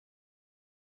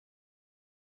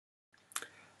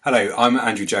Hello, I'm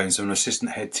Andrew Jones. I'm an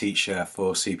assistant head teacher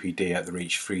for CPD at the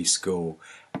Reach Free School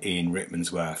in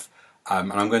Rickmansworth.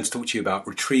 And I'm going to talk to you about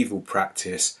retrieval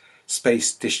practice,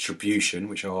 space distribution,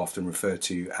 which I often refer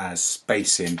to as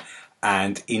spacing,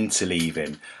 and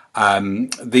interleaving.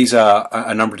 These are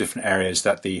a number of different areas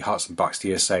that the Hearts and Bucks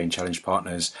DSA and Challenge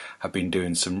Partners have been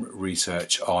doing some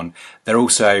research on. They're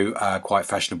also quite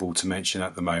fashionable to mention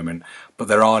at the moment, but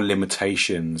there are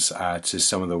limitations to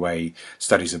some of the way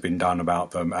studies have been done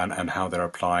about them and how they're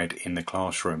applied in the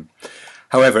classroom.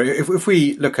 However, if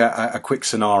we look at a quick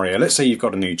scenario, let's say you've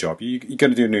got a new job. You're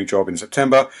going to do a new job in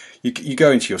September. You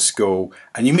go into your school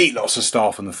and you meet lots of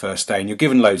staff on the first day and you're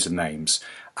given loads of names.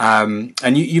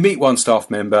 And you meet one staff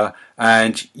member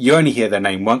and you only hear their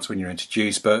name once when you're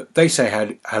introduced, but they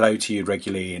say hello to you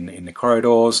regularly in the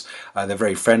corridors. They're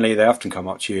very friendly. They often come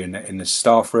up to you in the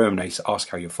staff room and they ask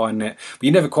how you're finding it. But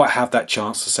you never quite have that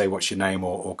chance to say what's your name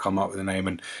or come up with a name,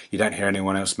 and you don't hear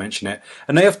anyone else mention it.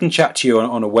 And they often chat to you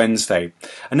on a Wednesday.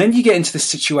 And then you get into this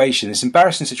situation, this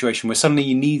embarrassing situation where suddenly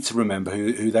you need to remember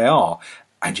who they are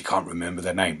and you can't remember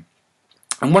their name.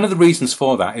 And one of the reasons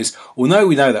for that is, although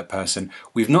we know that person,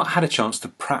 we've not had a chance to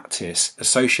practice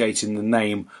associating the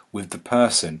name with the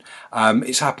person.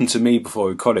 It's happened to me before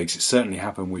with colleagues. It's certainly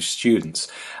happened with students.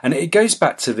 And it goes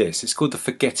back to this. It's called the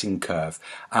forgetting curve.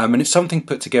 And it's something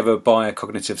put together by a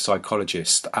cognitive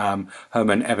psychologist,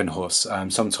 Hermann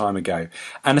Ebbinghaus, some time ago.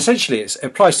 And essentially it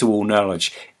applies to all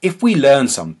knowledge. If we learn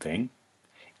something,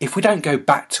 if we don't go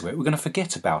back to it, we're going to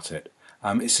forget about it.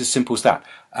 It's as simple as that.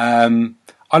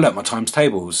 I learnt my times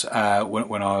tables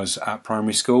when I was at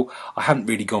primary school. I hadn't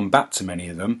really gone back to many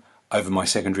of them over my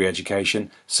secondary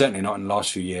education, certainly not in the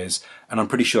last few years, and I'm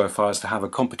pretty sure if I was to have a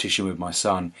competition with my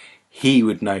son, he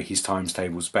would know his times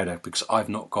tables better because I've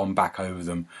not gone back over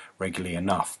them regularly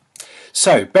enough.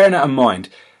 So, bearing that in mind,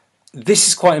 this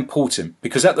is quite important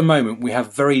because at the moment we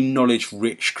have very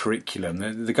knowledge-rich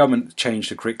curriculum. The government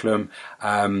changed the curriculum.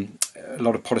 A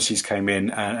lot of policies came in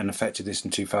and affected this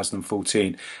in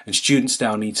 2014, and students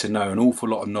now need to know an awful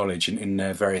lot of knowledge in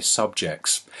their various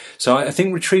subjects. So I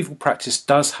think retrieval practice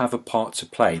does have a part to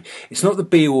play. It's not the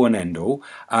be-all and end-all,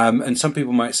 and some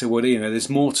people might say, well, there's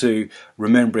more to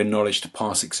remembering knowledge to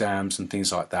pass exams and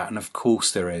things like that, and of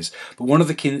course there is. But one of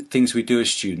the key things we do as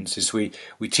students is we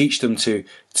teach them to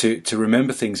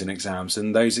remember things in exams,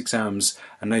 and those exams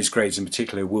and those grades in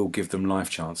particular will give them life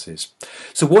chances.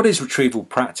 So what is retrieval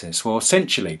practice? Well,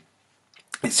 essentially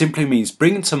it simply means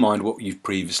bringing to mind what you've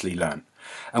previously learned.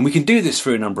 And we can do this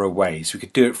through a number of ways. We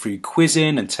could do it through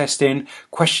quizzing and testing,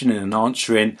 questioning and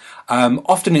answering.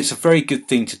 Often it's a very good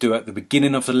thing to do at the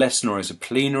beginning of the lesson or as a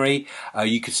plenary.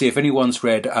 You could see if anyone's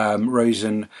read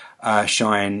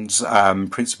Rosenshine's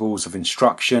Principles of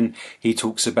Instruction. He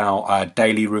talks about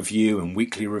daily review and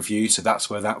weekly review, so that's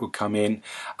where that would come in.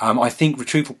 I think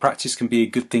retrieval practice can be a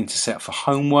good thing to set for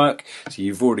homework. So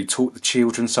you've already taught the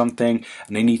children something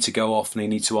and they need to go off and they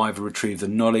need to either retrieve the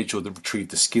knowledge or retrieve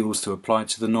the skills to apply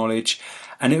to the knowledge.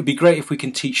 And it would be great if we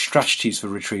can teach strategies for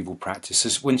retrieval practice,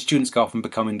 as when students go off and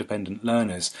become independent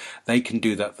learners, they can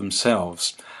do that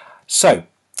themselves. So,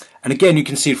 and again, you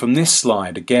can see from this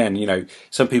slide, again,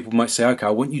 some people might say, okay,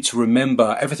 I want you to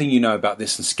remember everything you know about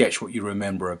this and sketch what you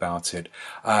remember about it.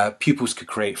 Pupils could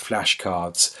create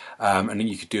flashcards, and then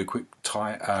you could do a quick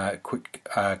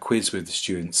quiz with the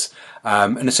students.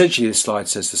 And essentially this slide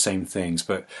says the same things,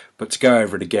 but to go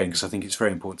over it again, because I think it's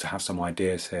very important to have some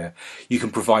ideas here. You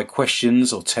can provide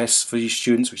questions or tests for your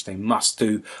students, which they must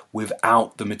do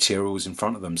without the materials in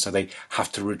front of them, so they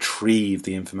have to retrieve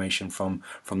the information from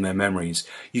their memories.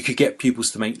 You could get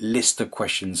pupils to make lists of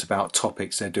questions about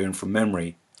topics they're doing from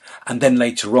memory, and then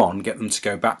later on get them to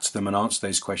go back to them and answer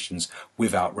those questions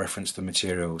without reference to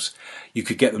materials. You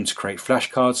could get them to create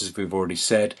flashcards, as we've already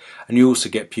said, and you also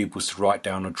get pupils to write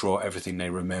down or draw everything they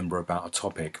remember about a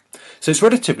topic. So it's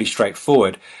relatively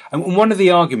straightforward. And one of the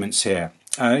arguments here,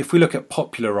 if we look at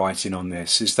popular writing on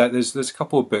this, is that there's a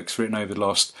couple of books written over the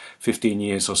last 15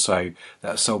 years or so that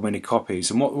have sold many copies,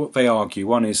 and what they argue,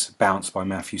 one is Bounce by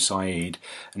Matthew Syed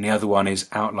and the other one is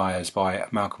Outliers by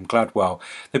Malcolm Gladwell.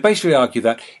 They basically argue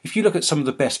that if you look at some of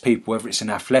the best people, whether it's in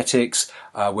athletics,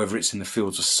 whether it's in the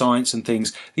fields of science and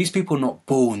things, these people are not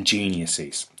born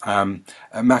geniuses.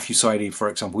 Matthew Syed, for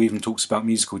example, even talks about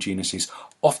musical geniuses.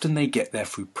 Often they get there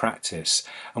through practice,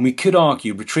 and we could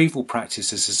argue retrieval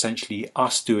practice is essentially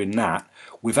us doing that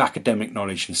with academic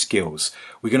knowledge and skills.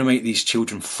 We're going to make these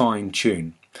children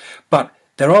fine-tune. But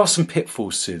there are some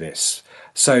pitfalls to this.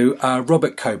 So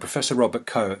Professor Robert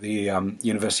Coe at the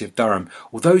University of Durham,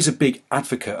 although he's a big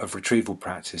advocate of retrieval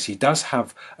practice, he does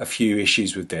have a few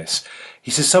issues with this.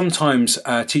 He says sometimes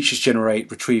teachers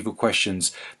generate retrieval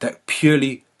questions that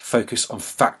purely focus on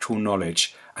factual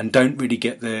knowledge and don't really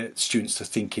get the students to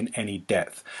think in any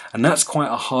depth. And that's quite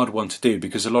a hard one to do,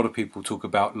 because a lot of people talk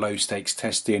about low stakes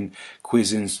testing,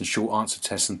 quizzings and short answer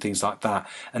tests and things like that,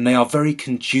 and they are very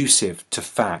conducive to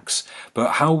facts.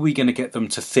 But how are we going to get them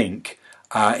to think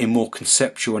in more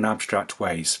conceptual and abstract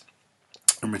ways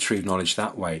and retrieve knowledge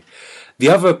that way? The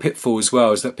other pitfall as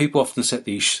well is that people often set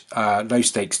these low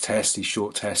stakes tests, these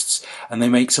short tests, and they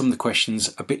make some of the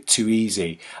questions a bit too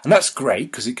easy. And that's great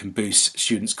because it can boost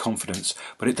students' confidence,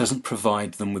 but it doesn't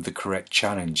provide them with the correct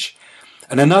challenge.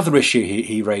 And another issue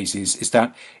he raises is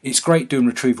that it's great doing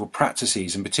retrieval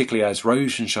practices, and particularly, as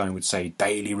Rosenshine would say,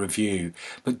 daily review,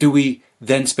 but do we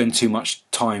then spend too much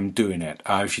time doing it?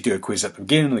 If you do a quiz at the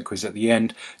beginning and a quiz at the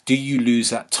end, do you lose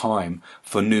that time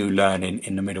for new learning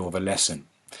in the middle of a lesson?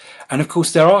 And of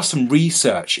course there are some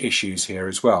research issues here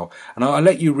as well, and I'll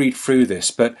let you read through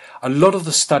this, but a lot of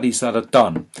the studies that are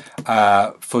done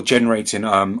for generating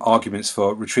arguments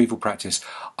for retrieval practice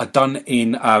are done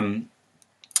in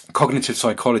cognitive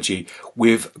psychology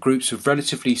with groups of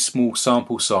relatively small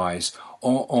sample size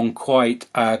on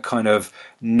quite kind of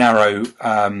narrow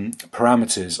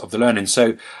parameters of the learning.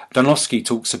 So Donlowski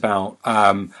talks about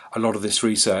a lot of this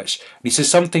research. And he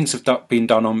says some things have been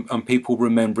done on people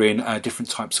remembering different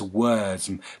types of words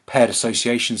and paired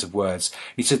associations of words.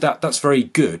 He said that's very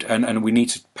good, and we need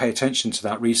to pay attention to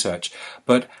that research.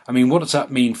 But I mean, what does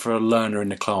that mean for a learner in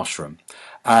the classroom?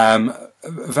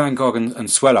 Van Gogh and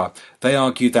Sweller, they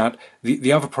argue that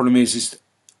the other problem is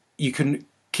you can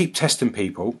keep testing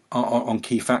people on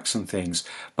key facts and things,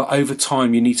 but over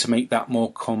time you need to make that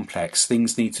more complex.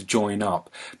 Things need to join up.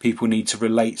 People need to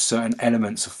relate certain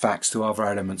elements of facts to other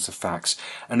elements of facts.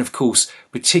 And of course,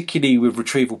 particularly with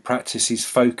retrieval practices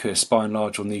focused by and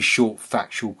large on these short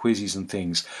factual quizzes and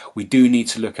things, we do need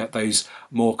to look at those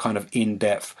more kind of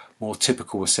in-depth, more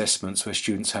typical assessments where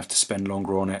students have to spend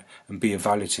longer on it and be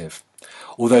evaluative.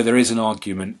 Although there is an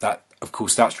argument that, of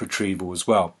course, that's retrieval as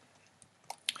well.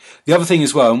 The other thing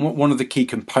as well, and one of the key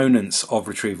components of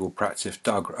retrieval practice,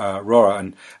 Doug Rohrer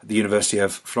and at the University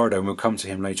of Florida, and we'll come to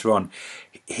him later on,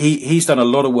 he's done a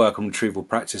lot of work on retrieval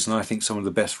practice, and I think some of the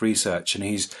best research, and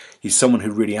he's someone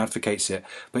who really advocates it.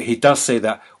 But he does say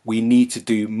that we need to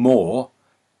do more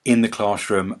in the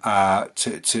classroom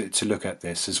to look at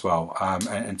this as well,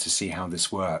 and to see how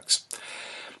this works.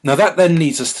 Now that then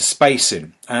leads us to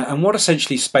spacing, and what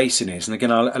essentially spacing is, and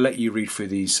again I'll let you read through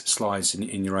these slides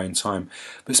in your own time,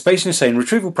 but spacing is saying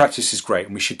retrieval practice is great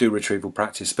and we should do retrieval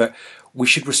practice, but we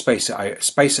should space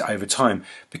it over time,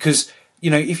 because you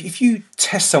know, if you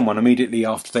test someone immediately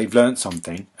after they've learnt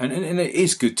something, and it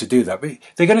is good to do that, but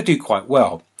they're going to do quite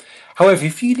well. However,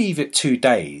 if you leave it 2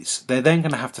 days, they're then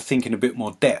going to have to think in a bit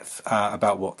more depth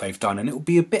about what they've done, and it will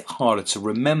be a bit harder to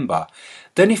remember.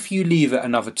 Then if you leave it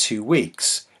another 2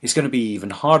 weeks, it's going to be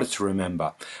even harder to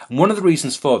remember. And one of the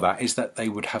reasons for that is that they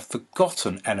would have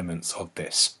forgotten elements of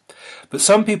this. But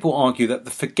some people argue that the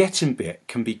forgetting bit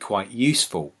can be quite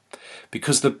useful,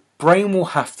 because the brain will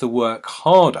have to work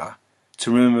harder to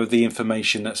remember the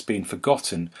information that's been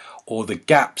forgotten, or the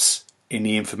gaps in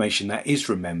the information that is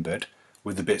remembered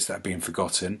with the bits that have been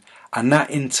forgotten, and that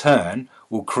in turn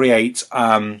will create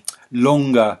a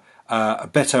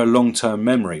better long-term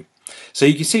memory. So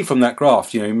you can see from that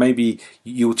graph, you know, maybe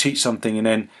you'll teach something and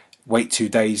then wait 2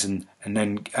 days and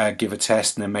then give a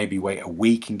test, and then maybe wait a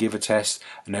week and give a test,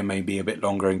 and then maybe a bit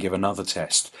longer and give another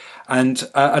test. And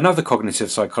another cognitive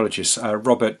psychologist,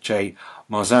 Robert J.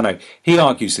 Marzano, he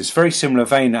argues this very similar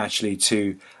vein actually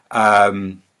to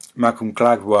Malcolm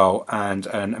Gladwell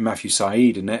and Matthew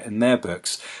Said in their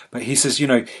books. But he says, you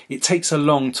know, it takes a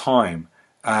long time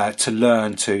to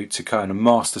learn to kind of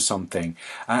master something,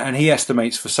 and he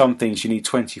estimates for some things you need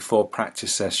 24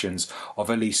 practice sessions of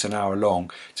at least an hour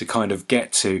long to kind of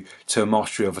get to a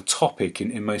mastery of a topic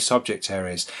in most subject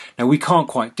areas. Now we can't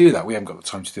quite do that, we haven't got the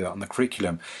time to do that on the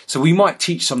curriculum, so we might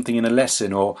teach something in a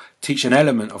lesson or teach an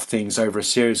element of things over a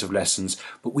series of lessons,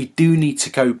 but we do need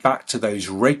to go back to those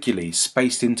regularly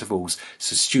spaced intervals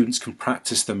so students can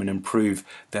practice them and improve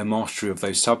their mastery of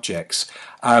those subjects.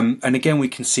 And again, we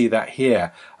can see that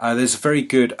here. There's a very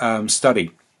good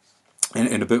study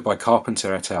in a book by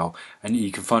Carpenter et al, and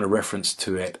you can find a reference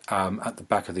to it at the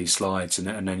back of these slides,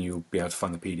 and then you'll be able to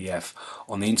find the PDF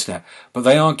on the internet. But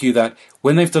they argue that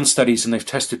when they've done studies and they've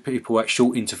tested people at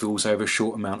short intervals over a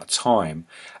short amount of time,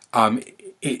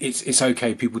 it's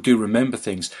okay, people do remember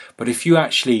things, but if you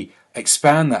actually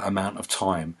expand that amount of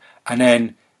time and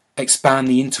then expand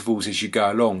the intervals as you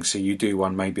go along, so you do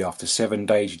one maybe after 7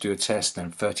 days, you do a test, then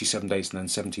 37 days, and then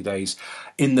 70 days,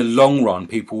 in the long run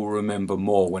people will remember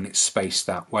more when it's spaced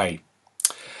that way.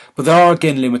 But there are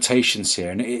again limitations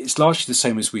here, and it's largely the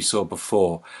same as we saw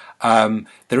before.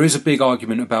 There is a big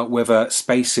argument about whether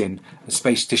spacing and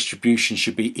space distribution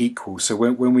should be equal. So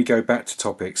when we go back to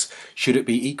topics, should it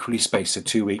be equally spaced, so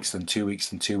 2 weeks, then 2 weeks,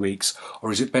 then 2 weeks,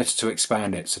 or is it better to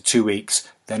expand it, so 2 weeks,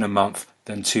 then a month,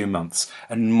 then 2 months,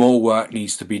 and more work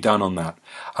needs to be done on that.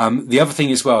 The other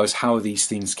thing as well is how are these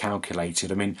things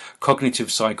calculated. I mean,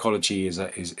 cognitive psychology is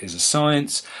a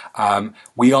science.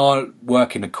 We are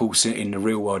working, of course, in the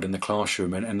real world in the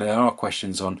classroom, and there are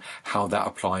questions on how that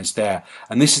applies there.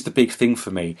 And this is the big thing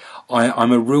for me.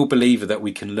 I'm a real believer that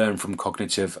we can learn from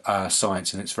cognitive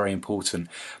science, and it's very important.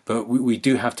 But we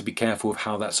do have to be careful of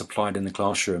how that's applied in the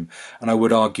classroom. And I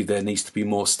would argue there needs to be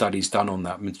more studies done on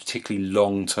that, particularly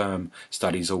long-term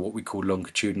studies, or what we call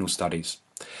longitudinal studies.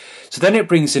 So then it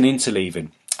brings in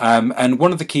interleaving. And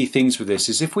one of the key things with this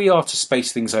is if we are to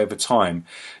space things over time,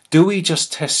 do we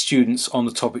just test students on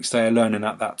the topics they are learning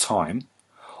at that time,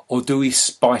 or do we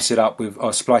splice it up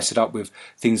with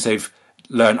things they've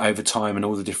learned over time and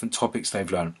all the different topics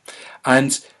they've learned?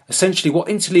 And essentially what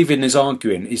interleaving is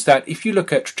arguing is that if you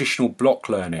look at traditional block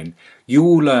learning, you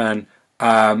will learn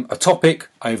a topic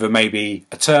over maybe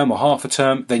a term or half a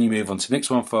term, then you move on to the next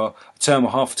one for a term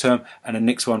or half a term, and the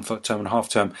next one for a term and a half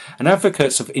term. And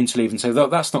advocates of interleaving say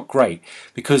that's not great,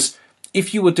 because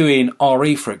if you were doing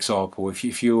RE, for example,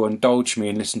 if you indulge me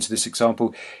and listen to this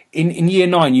example, in year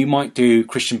 9 you might do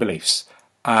Christian beliefs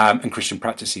and Christian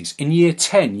practices. In year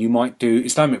 10 you might do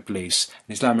Islamic beliefs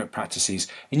and Islamic practices.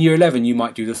 In year 11 you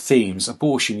might do the themes,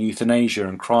 abortion, euthanasia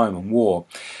and crime and war.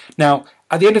 Now,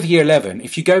 at the end of year 11,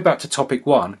 if you go back to topic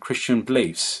 1, Christian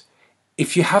beliefs,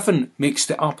 if you haven't mixed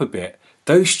it up a bit,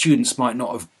 those students might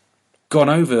not have gone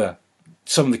over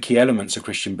some of the key elements of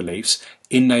Christian beliefs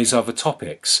in those other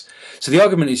topics. So the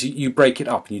argument is you break it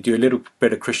up and you do a little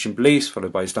bit of Christian beliefs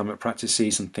followed by Islamic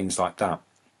practices and things like that.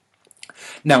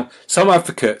 Now, some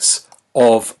advocates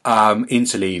of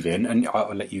interleaving, and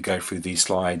I'll let you go through these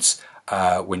slides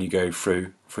when you go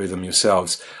through them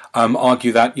yourselves,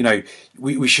 argue that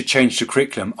we should change the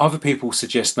curriculum. Other people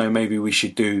suggest no, maybe we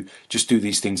should just do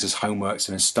these things as homeworks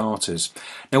and as starters.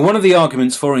 Now, one of the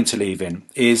arguments for interleaving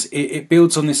is it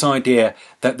builds on this idea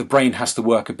that the brain has to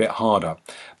work a bit harder,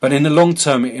 but in the long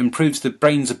term it improves the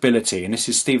brain's ability. And this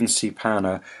is Stephen C.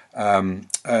 Pan,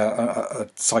 a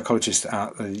psychologist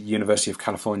at the University of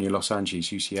California, Los Angeles,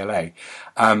 UCLA.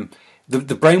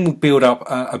 The brain will build up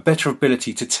a better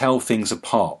ability to tell things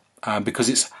apart. Because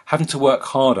it's having to work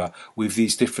harder with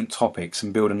these different topics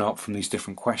and building up from these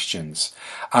different questions,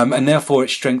 and therefore it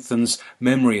strengthens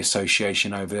memory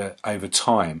association over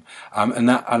time, and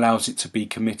that allows it to be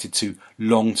committed to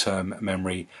long-term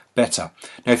memory better.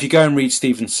 Now, if you go and read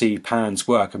Stephen C. Pan's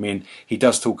work, I mean, he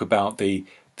does talk about the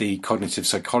cognitive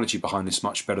psychology behind this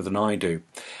much better than I do.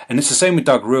 And it's the same with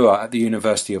Doug Ruhr at the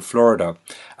University of Florida.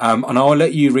 And I'll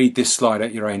let you read this slide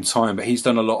at your own time, but he's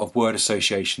done a lot of word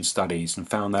association studies and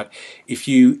found that if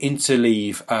you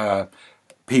interleave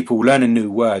people learning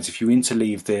new words, if you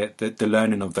interleave the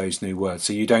learning of those new words,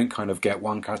 so you don't kind of get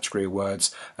one category of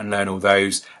words and learn all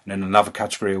those, and then another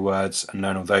category of words and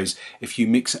learn all those. If you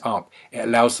mix it up, it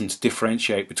allows them to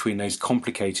differentiate between those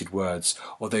complicated words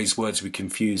or those words we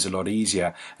confuse a lot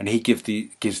easier. And he gives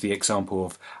the example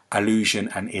of allusion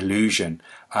and illusion,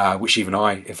 which even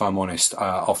I, if I'm honest,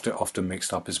 often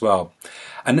mixed up as well.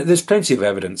 And there's plenty of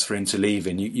evidence for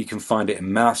interleaving. You can find it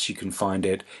in maths, you can find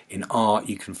it in art,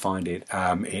 you can find it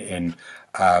in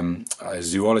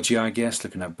zoology, I guess,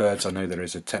 looking at birds. I know there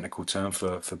is a technical term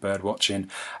for bird watching,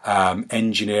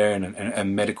 engineering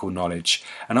and medical knowledge.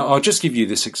 And I'll just give you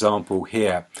this example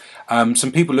here.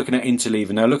 Some people looking at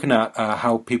interleaving, they're looking at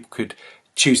how people could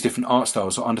choose different art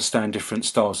styles or understand different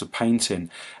styles of painting,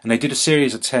 and they did a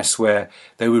series of tests where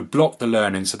they would block the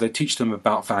learning. So they teach them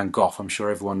about Van Gogh. I'm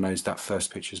sure everyone knows that first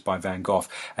pictures by Van Gogh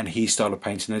and his style of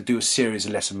painting. They do a series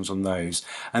of lessons on those,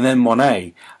 and then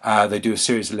Monet, they do a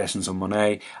series of lessons on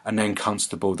Monet, and then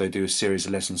Constable, they do a series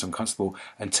of lessons on Constable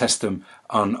and test them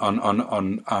on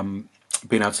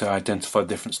being able to identify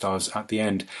different styles at the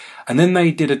end. And then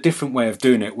they did a different way of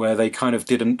doing it where they kind of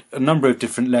did a number of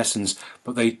different lessons,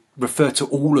 but they refer to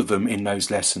all of them in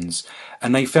those lessons.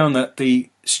 And they found that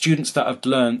the students that have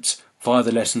learnt via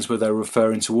the lessons where they're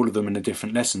referring to all of them in the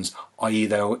different lessons, i.e.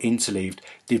 they were interleaved,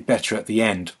 did better at the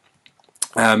end.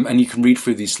 And you can read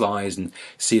through these slides and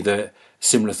see the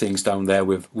similar things down there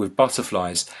with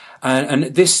butterflies. And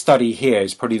this study here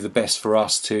is probably the best for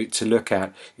us to look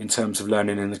at in terms of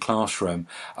learning in the classroom.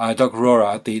 Doug Ruhr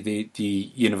at the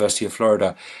University of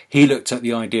Florida, he looked at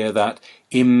the idea that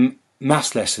in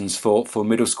maths lessons for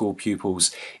middle school pupils,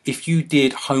 if you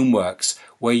did homeworks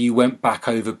where you went back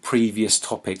over previous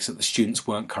topics that the students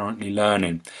weren't currently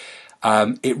learning.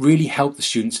 It really helped the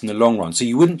students in the long run. So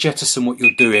you wouldn't jettison what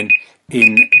you're doing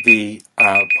in the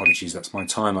apologies, that's my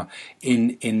timer,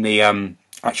 in the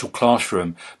actual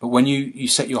classroom, but when you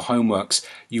set your homeworks,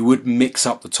 you would mix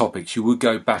up the topics. You would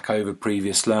go back over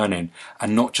previous learning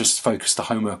and not just focus the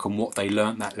homework on what they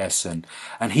learnt that lesson.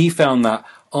 And he found that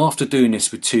after doing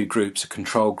this with two groups, a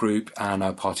control group and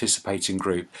a participating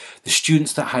group, the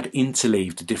students that had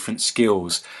interleaved the different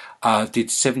skills did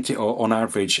 70, or on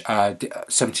average,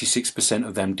 76%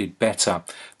 of them did better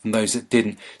than those that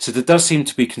didn't. So there does seem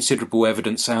to be considerable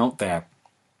evidence out there.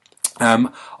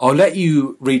 I'll let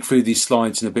you read through these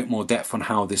slides in a bit more depth on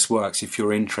how this works if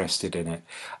you're interested in it,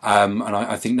 and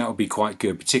I think that would be quite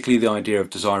good, particularly the idea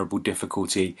of desirable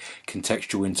difficulty,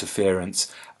 contextual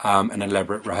interference, and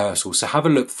elaborate rehearsal. So have a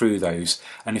look through those,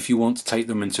 and if you want to take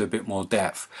them into a bit more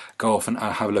depth, go off and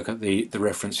have a look at the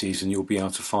references, and you'll be able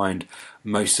to find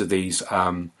most of these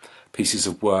pieces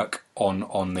of work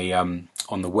on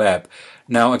the web.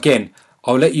 Now again,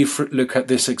 I'll let you look at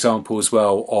this example as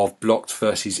well of blocked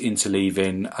versus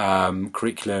interleaving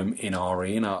curriculum in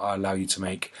RE, and I'll allow you to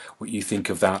make what you think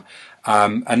of that.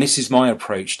 And this is my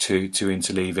approach to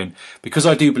interleaving, because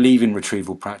I do believe in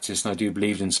retrieval practice, and I do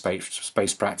believe in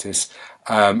space practice,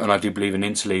 and I do believe in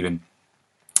interleaving.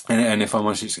 And if I'm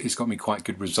honest, it's got me quite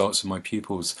good results in my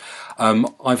pupils.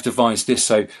 I've devised this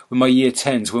so with my year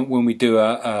 10s, when we do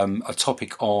a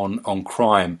topic on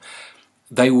crime,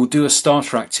 they will do a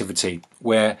starter activity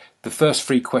where the first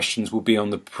 3 questions will be on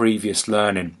the previous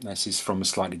learning. This is from a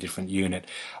slightly different unit.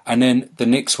 And then the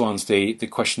next ones, the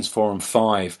questions 4 and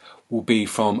 5, will be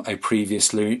from a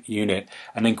previous unit.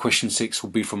 And then question 6 will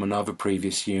be from another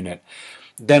previous unit.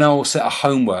 Then I will set a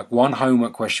homework. One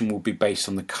homework question will be based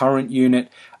on the current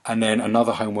unit, and then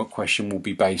another homework question will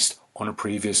be based on a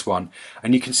previous one.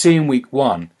 And you can see in week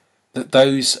 1 that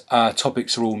those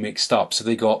topics are all mixed up. So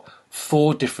they got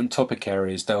 4 different topic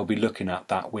areas they'll be looking at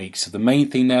that week. So the main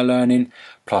thing they're learning,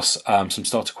 plus some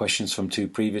starter questions from 2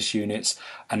 previous units,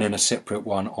 and then a separate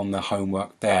one on the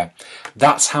homework there.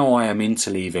 That's how I am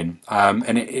interleaving,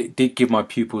 and it did give my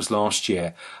pupils last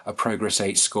year a Progress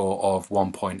 8 score of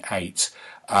 1.8.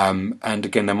 And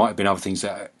again, there might have been other things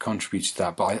that contributed to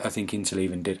that, but I think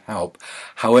interleaving did help.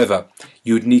 However,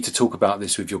 you would need to talk about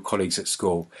this with your colleagues at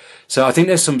school. So I think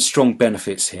there's some strong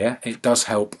benefits here. It does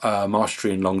help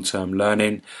mastery and long-term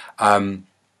learning.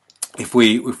 If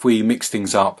we mix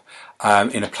things up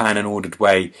in a planned and ordered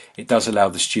way, it does allow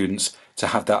the students to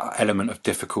have that element of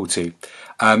difficulty.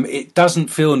 It doesn't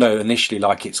feel, though, initially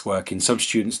like it's working. Some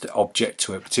students object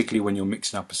to it, particularly when you're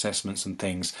mixing up assessments and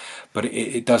things, but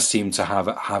it does seem to have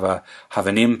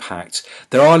an impact.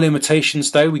 There are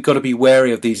limitations, though. We've got to be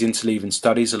wary of these interleaving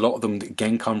studies. A lot of them,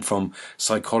 again, come from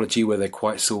psychology, where they're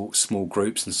quite small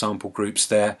groups and sample groups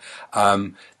there.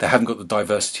 They haven't got the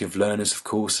diversity of learners, of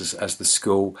course, as the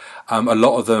school. A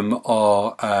lot of them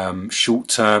are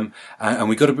short-term, and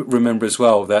we've got to remember as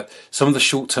well that some of the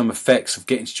short-term effects of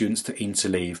getting students to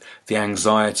interleave, the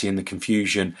anxiety and the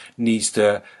confusion, needs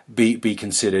to be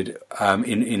considered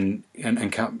and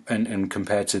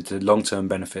compared to the long-term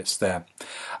benefits there.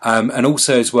 And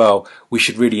also as well, we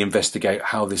should really investigate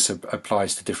how this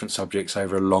applies to different subjects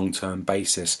over a long-term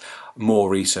basis. More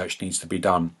research needs to be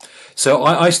done. So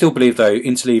I still believe, though,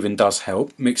 interleaving does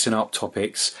help, mixing up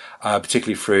topics,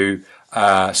 particularly through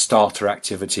starter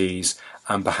activities,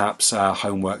 and perhaps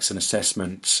homeworks and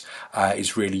assessments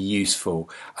is really useful,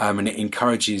 and it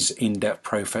encourages in-depth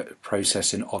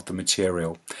processing of the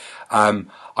material.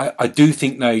 I do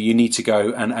think, though, you need to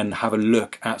go and have a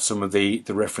look at some of the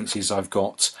references I've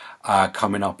got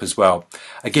coming up as well.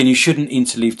 Again, you shouldn't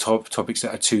interleave topics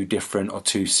that are too different or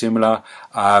too similar,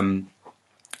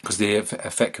 because the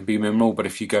effect can be minimal. But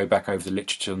if you go back over the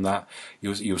literature on that,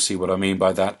 you'll see what I mean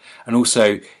by that. And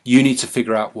also, you need to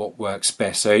figure out what works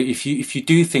best. So if you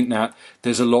do think that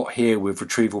there's a lot here with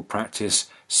retrieval practice,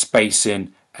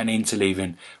 spacing and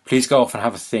interleaving, please go off and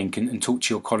have a think and talk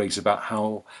to your colleagues about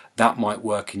how that might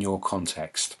work in your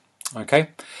context. Okay,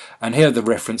 and here are the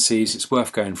references. It's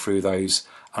worth going through those,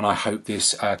 and I hope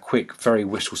this quick, very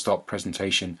whistle-stop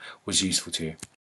presentation was useful to you.